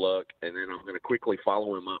Andrew Luck, and then I'm going to quickly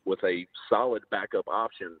follow him up with a solid backup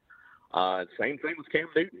option. Same thing with Cam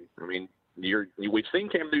Newton. I mean, we've seen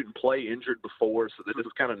Cam Newton play injured before, so this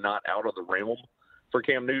is kind of not out of the realm for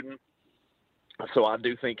Cam Newton. So I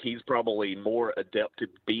do think he's probably more adept to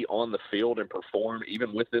be on the field and perform,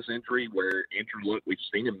 even with this injury, where Andrew Luck, we've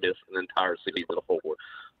seen him miss an entire season before.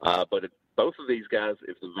 But both of these guys,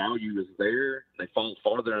 if the value is there, they fall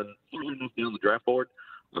farther enough down the draft board,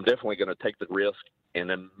 I'm definitely going to take the risk and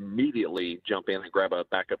immediately jump in and grab a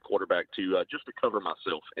backup quarterback just to cover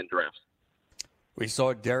myself in drafts. We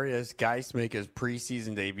saw Darius Geis make his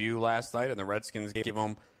preseason debut last night, and the Redskins gave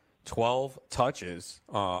him 12 touches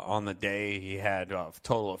on the day. He had a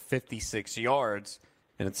total of 56 yards,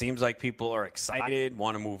 and it seems like people are excited,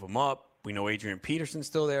 want to move him up. We know Adrian Peterson's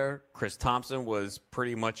still there. Chris Thompson was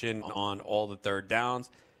pretty much in on all the third downs,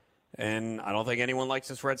 and I don't think anyone likes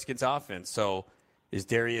this Redskins offense. So is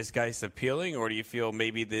Darius Geis appealing, or do you feel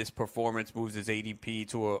maybe this performance moves his ADP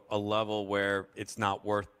to a level where it's not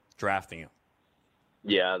worth drafting him?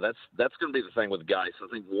 Yeah, that's going to be the thing with Geis. I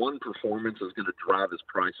think one performance is going to drive his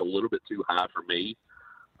price a little bit too high for me.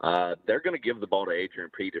 They're going to give the ball to Adrian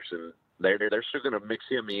Peterson. They're still going to mix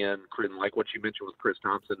him in, like what you mentioned with Chris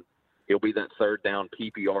Thompson. He'll be that third down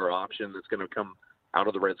PPR option that's going to come out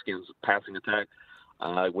of the Redskins' passing attack.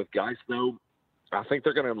 With Geis, though, I think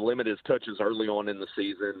they're going to limit his touches early on in the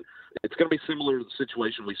season. It's going to be similar to the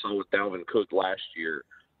situation we saw with Dalvin Cook last year,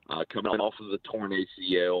 coming off of the torn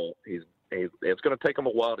ACL. It's going to take him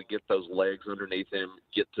a while to get those legs underneath him,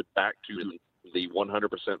 get back to the 100%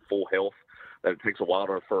 full health that it takes a while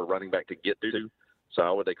for a running back to get to. So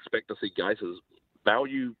I would expect to see Geis'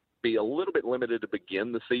 value be a little bit limited to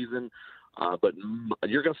begin the season, but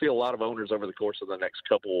you're going to see a lot of owners over the course of the next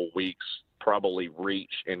couple of weeks probably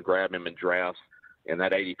reach and grab him in drafts, and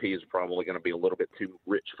that ADP is probably going to be a little bit too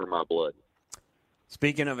rich for my blood.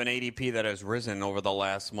 Speaking of an ADP that has risen over the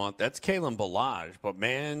last month, that's Kalen Ballage. But,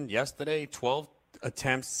 man, yesterday, 12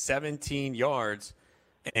 attempts, 17 yards.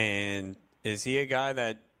 And is he a guy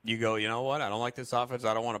that you go, you know what, I don't like this offense,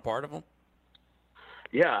 I don't want a part of him?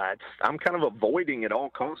 Yeah, I'm kind of avoiding at all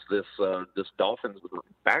costs this Dolphins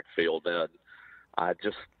backfield. I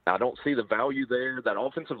don't see the value there. That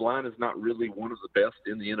offensive line is not really one of the best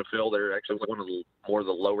in the NFL. They're actually one of the more of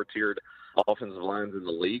the lower-tiered offensive lines in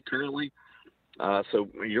the league currently. So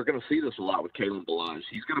you're going to see this a lot with Kalen Ballage.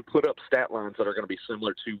 He's going to put up stat lines that are going to be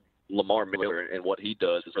similar to Lamar Miller and what he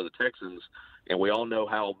does for the Texans. And we all know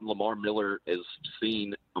how Lamar Miller is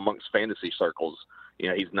seen amongst fantasy circles. You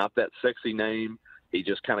know, he's not that sexy name. He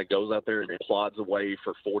just kind of goes out there and plods away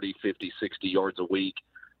for 40, 50, 60 yards a week.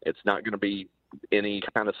 It's not going to be any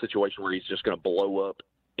kind of situation where he's just going to blow up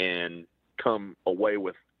and come away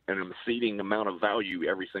with an exceeding amount of value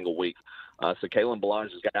every single week. So Kalen Ballage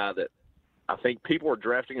is a guy that I think people are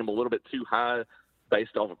drafting him a little bit too high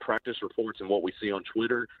based off of practice reports and what we see on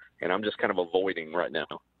Twitter, and I'm just kind of avoiding right now.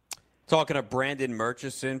 Talking to Brandon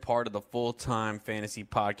Murchison, part of the Full-Time Fantasy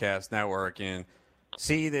Podcast Network, and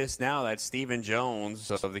see this now that Stephen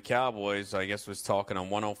Jones of the Cowboys, I guess, was talking on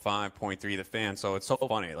 105.3 The Fan. So it's so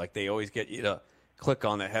funny. Like, they always get you to click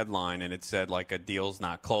on the headline, and it said, like, a deal's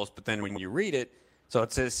not close. But then when you read it, so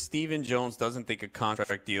it says Stephen Jones doesn't think a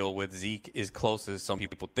contract deal with Zeke is close as some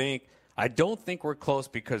people think. I don't think we're close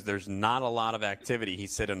because there's not a lot of activity, he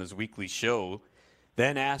said on his weekly show.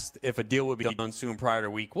 Then asked if a deal would be done soon prior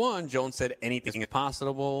to week one, Jones said anything is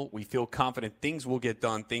possible. We feel confident things will get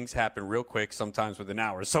done. Things happen real quick, sometimes within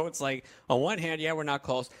hours. So it's like, on one hand, yeah, we're not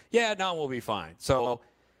close. Yeah, no, we'll be fine. So,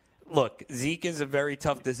 look, Zeke is a very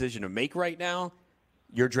tough decision to make right now.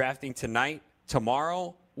 You're drafting tonight.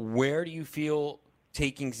 Tomorrow, where do you feel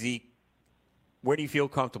taking Zeke? Where do you feel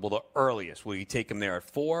comfortable the earliest? Will you take him there at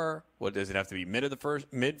 4? What does it have to be?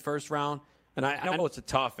 Mid first round? And I know it's a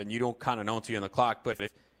tough, and you don't kind of know until you're on the clock, but if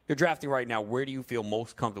you're drafting right now, where do you feel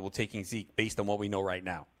most comfortable taking Zeke based on what we know right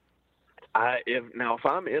now? If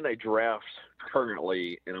I'm in a draft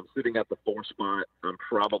currently and I'm sitting at the 4th spot, I'm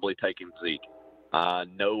probably taking Zeke.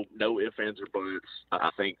 No ifs, ands, or buts. I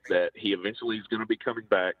think that he eventually is going to be coming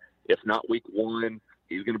back. If not week 1,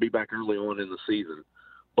 he's going to be back early on in the season.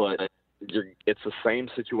 But it's the same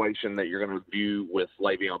situation that you're going to view with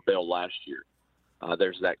Le'Veon Bell last year.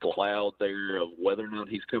 There's that cloud there of whether or not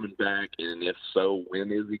he's coming back, and if so,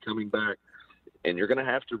 when is he coming back? And you're going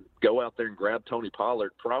to have to go out there and grab Tony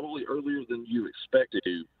Pollard probably earlier than you expected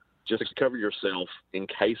to, just to cover yourself in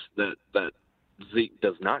case that Zeke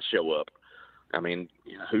does not show up. I mean,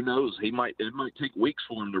 who knows? It might take weeks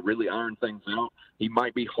for him to really iron things out. He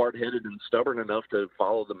might be hard-headed and stubborn enough to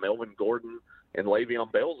follow the Melvin Gordon and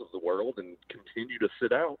Le'Veon Bells of the world and continue to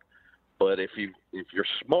sit out. But if you're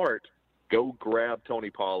smart, go grab Tony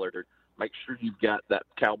Pollard, or make sure you've got that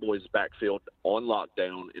Cowboys backfield on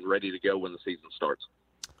lockdown and ready to go when the season starts.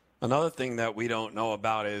 Another thing that we don't know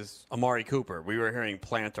about is Amari Cooper. We were hearing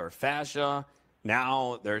plantar fascia.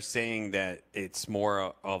 Now they're saying that it's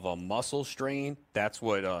more of a muscle strain. That's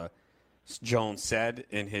what Jones said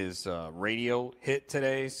in his radio hit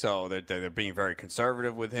today. So they're being very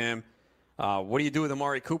conservative with him. What do you do with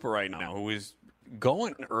Amari Cooper right now, who is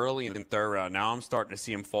going early in the 3rd round? Now I'm starting to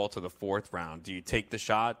see him fall to the 4th round. Do you take the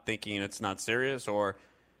shot thinking it's not serious, or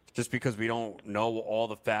just because we don't know all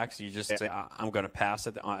the facts, you just say, I'm going to pass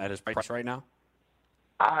it at his price right now?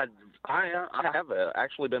 I have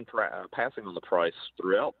actually been passing on the price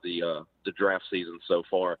throughout the draft season so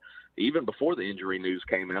far. Even before the injury news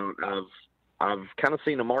came out, I've kind of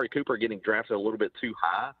seen Amari Cooper getting drafted a little bit too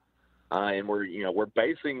high, and we're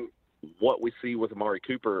basing what we see with Amari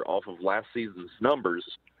Cooper off of last season's numbers,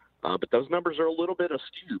 but those numbers are a little bit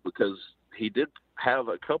askew because he did have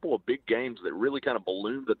a couple of big games that really kind of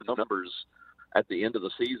ballooned the numbers at the end of the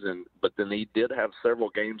season, but then he did have several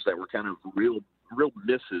games that were kind of real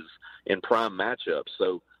misses in prime matchups.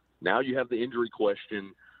 So now you have the injury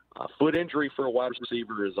question. Foot injury for a wide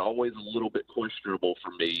receiver is always a little bit questionable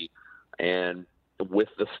for me, and with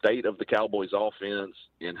the state of the Cowboys offense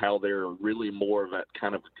and how they're really more of that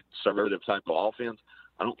kind of conservative type of offense,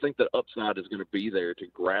 I don't think the upside is going to be there to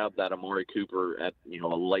grab that Amari Cooper at a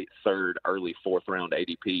late 3rd, early 4th round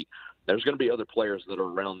ADP. There's going to be other players that are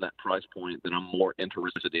around that price point that I'm more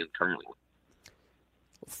interested in currently.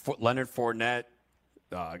 Leonard Fournette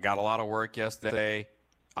got a lot of work yesterday.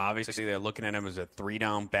 Obviously, they're looking at him as a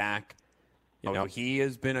 3-down back. He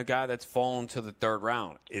has been a guy that's fallen to the 3rd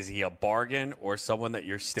round. Is he a bargain or someone that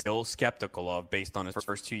you're still skeptical of based on his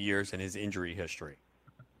first 2 years and his injury history?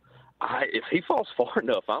 If he falls far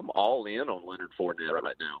enough, I'm all in on Leonard Fournette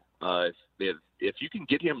right now. If you can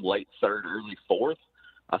get him late 3rd, early 4th,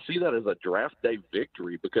 I see that as a draft day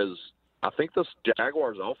victory because I think this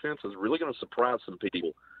Jaguars offense is really going to surprise some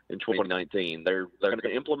people in 2019. They're going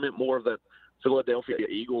to implement more of that Philadelphia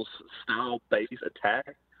Eagles style base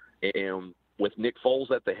attack, and with Nick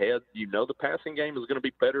Foles at the head, the passing game is going to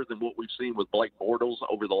be better than what we've seen with Blake Bortles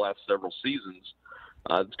over the last several seasons.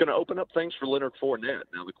 It's going to open up things for Leonard Fournette.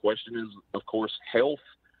 Now, the question is, of course, health,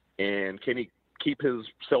 and can he keep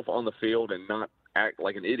himself on the field and not act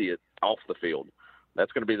like an idiot off the field?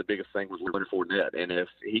 That's going to be the biggest thing with Leonard Fournette. And if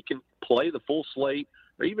he can play the full slate,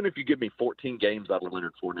 or even if you give me 14 games out of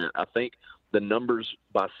Leonard Fournette, I think the numbers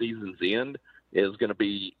by season's end is going to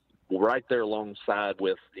be right there alongside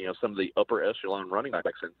with some of the upper echelon running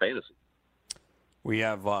backs in fantasy. We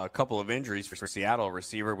have a couple of injuries for Seattle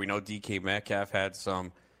receiver. We know DK Metcalf had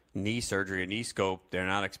some knee surgery, a knee scope. They're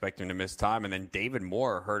not expecting to miss time. And then David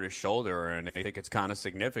Moore hurt his shoulder, and I think it's kind of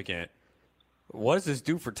significant. What does this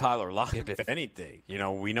do for Tyler Lockett, if anything?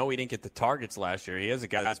 We know he didn't get the targets last year. He is a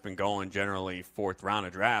guy that's been going generally 4th round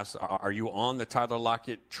of drafts. Are you on the Tyler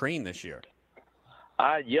Lockett train this year?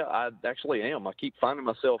 Yeah, I actually am. I keep finding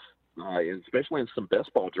myself, especially in some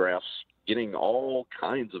best ball drafts, getting all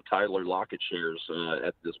kinds of Tyler Lockett shares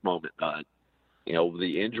at this moment.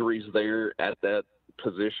 The injuries there at that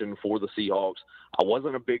position for the Seahawks. I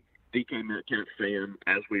wasn't a big DK Metcalf fan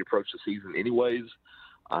as we approach the season anyways.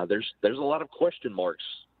 There's a lot of question marks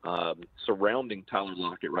surrounding Tyler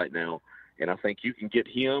Lockett right now, and I think you can get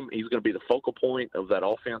him. He's going to be the focal point of that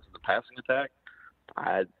offense in the passing attack.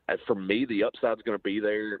 For me, the upside's going to be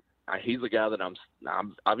there. He's a guy that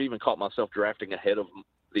I've even caught myself drafting ahead of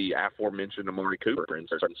the aforementioned Amari Cooper in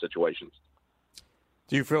certain situations.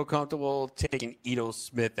 Do you feel comfortable taking Ito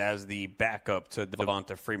Smith as the backup to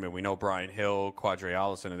Devonta Freeman? We know Brian Hill, Quadre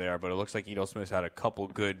Allison are there, but it looks like Ito Smith's had a couple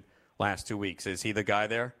good last 2 weeks. Is he the guy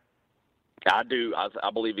there? I do.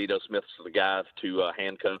 I believe Ito Smith's the guy to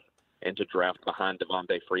handcuff and to draft behind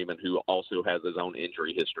Devontae Freeman, who also has his own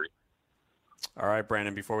injury history. All right,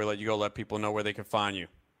 Brandon, before we let you go, let people know where they can find you.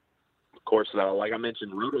 Of course, like I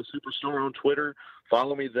mentioned, Roto Superstore on Twitter.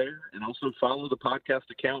 Follow me there, and also follow the podcast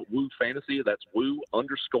account, Woo Fantasy. That's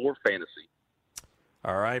Woo_Fantasy.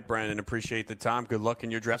 All right, Brandon, appreciate the time. Good luck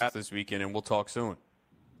in your draft this weekend, and we'll talk soon.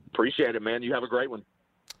 Appreciate it, man. You have a great one.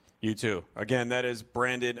 You too. Again, that is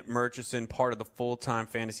Brandon Murchison, part of the Full-Time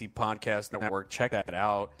Fantasy Podcast Network. Check that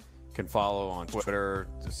out. You can follow on Twitter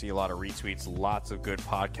to see a lot of retweets, lots of good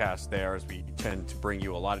podcasts there, as we tend to bring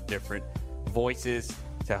you a lot of different voices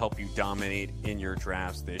to help you dominate in your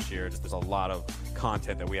drafts this year. There's a lot of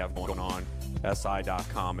content that we have going on.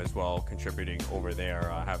 SI.com as well, contributing over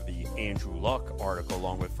there. I have the Andrew Luck article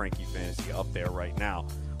along with Frankie Fantasy up there right now.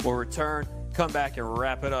 We'll return, come back, and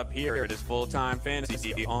wrap it up here. It is Full-Time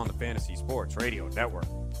Fantasy on the Fantasy Sports Radio Network.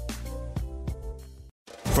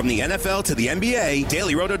 From the NFL to the NBA,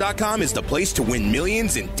 DailyRoto.com is the place to win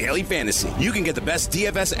millions in daily fantasy. You can get the best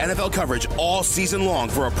DFS NFL coverage all season long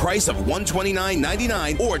for a price of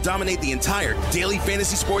 $129.99, or dominate the entire daily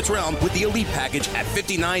fantasy sports realm with the Elite Package at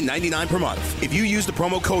 $59.99 per month. If you use the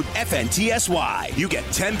promo code FNTSY, you get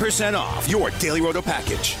 10% off your Daily Roto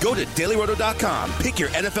package. Go to DailyRoto.com, pick your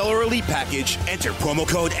NFL or Elite Package, enter promo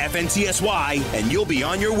code FNTSY, and you'll be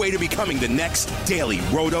on your way to becoming the next Daily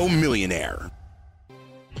Roto millionaire.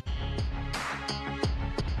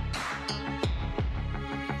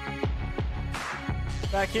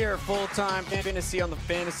 Back here, Full-Time Fantasy on the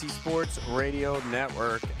Fantasy Sports Radio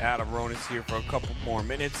Network. Adam Ronis here for a couple more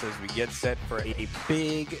minutes as we get set for a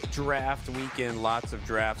big draft weekend. Lots of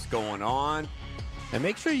drafts going on. And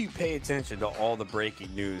make sure you pay attention to all the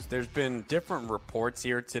breaking news. There's been different reports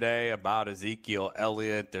here today about Ezekiel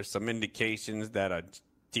Elliott. There's some indications that a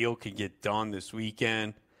deal could get done this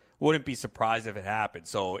weekend. Wouldn't be surprised if it happened.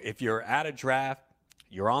 So if you're at a draft,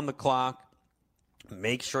 you're on the clock,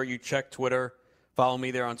 make sure you check Twitter. Follow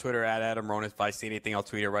me there on Twitter at Adam Ronis. If I see anything, I'll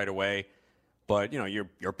tweet it right away. But,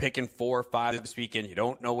 you're picking 4 or 5 this weekend. You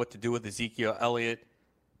don't know what to do with Ezekiel Elliott.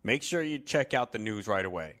 Make sure you check out the news right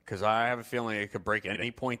away, because I have a feeling it could break at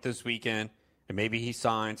any point this weekend, and maybe he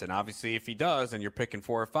signs. And obviously, if he does and you're picking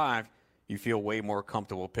 4 or 5, you feel way more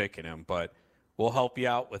comfortable picking him. But we'll help you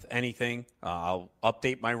out with anything. I'll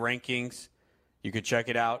update my rankings. You can check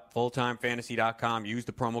it out, fulltimefantasy.com. Use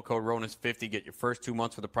the promo code RONIS50. Get your first 2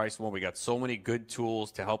 months for the price of one. We got so many good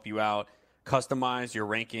tools to help you out. Customize your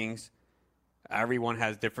rankings. Everyone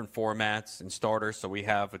has different formats and starters, so we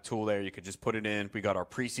have a tool there. You could just put it in. We got our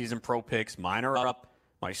preseason pro picks. Mine are up.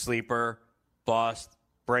 My sleeper, bust,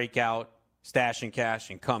 breakout, stash and cash,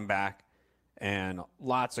 and comeback. And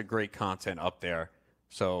lots of great content up there.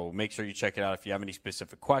 So make sure you check it out. If you have any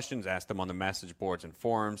specific questions, ask them on the message boards and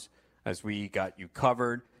forums, as we got you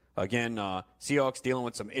covered. Again, Seahawks dealing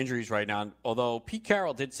with some injuries right now. Although Pete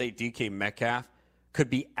Carroll did say DK Metcalf could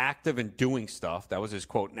be active and doing stuff. That was his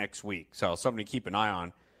quote next week. So something to keep an eye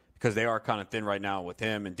on, because they are kind of thin right now with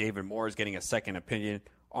him. And David Moore is getting a second opinion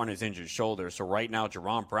on his injured shoulder. So right now,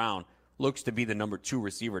 Jerron Brown looks to be the number 2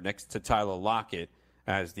 receiver next to Tyler Lockett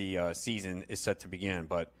as the season is set to begin.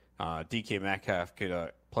 But DK Metcalf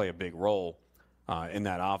could play a big role in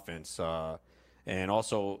that offense. And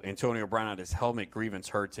also, Antonio Brown had his helmet grievance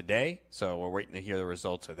heard today, so we're waiting to hear the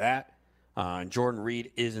results of that. And Jordan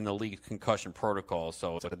Reed is in the league concussion protocol,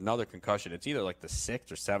 so it's another concussion. It's either like the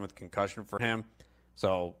 6th or 7th concussion for him.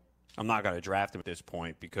 So I'm not going to draft him at this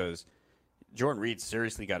point, because Jordan Reed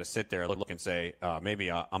seriously got to sit there and look and say,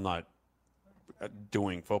 maybe I'm not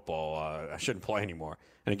doing football. I shouldn't play anymore.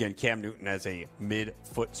 And again, Cam Newton has a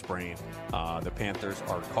mid-foot sprain. The Panthers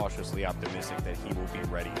are cautiously optimistic that he will be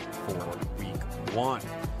ready for week 1.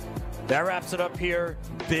 That wraps it up here.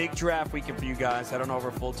 Big draft weekend for you guys. Head on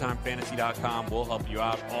over to fulltimefantasy.com. We'll help you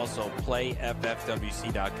out. Also,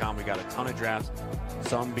 playffwc.com. We got a ton of drafts,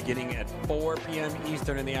 some beginning at 4 p.m.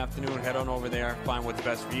 Eastern in the afternoon. Head on over there. Find what's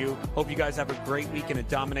best for you. Hope you guys have a great weekend and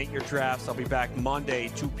dominate your drafts. I'll be back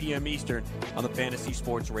Monday, 2 p.m. Eastern on the Fantasy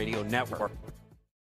Sports Radio Network.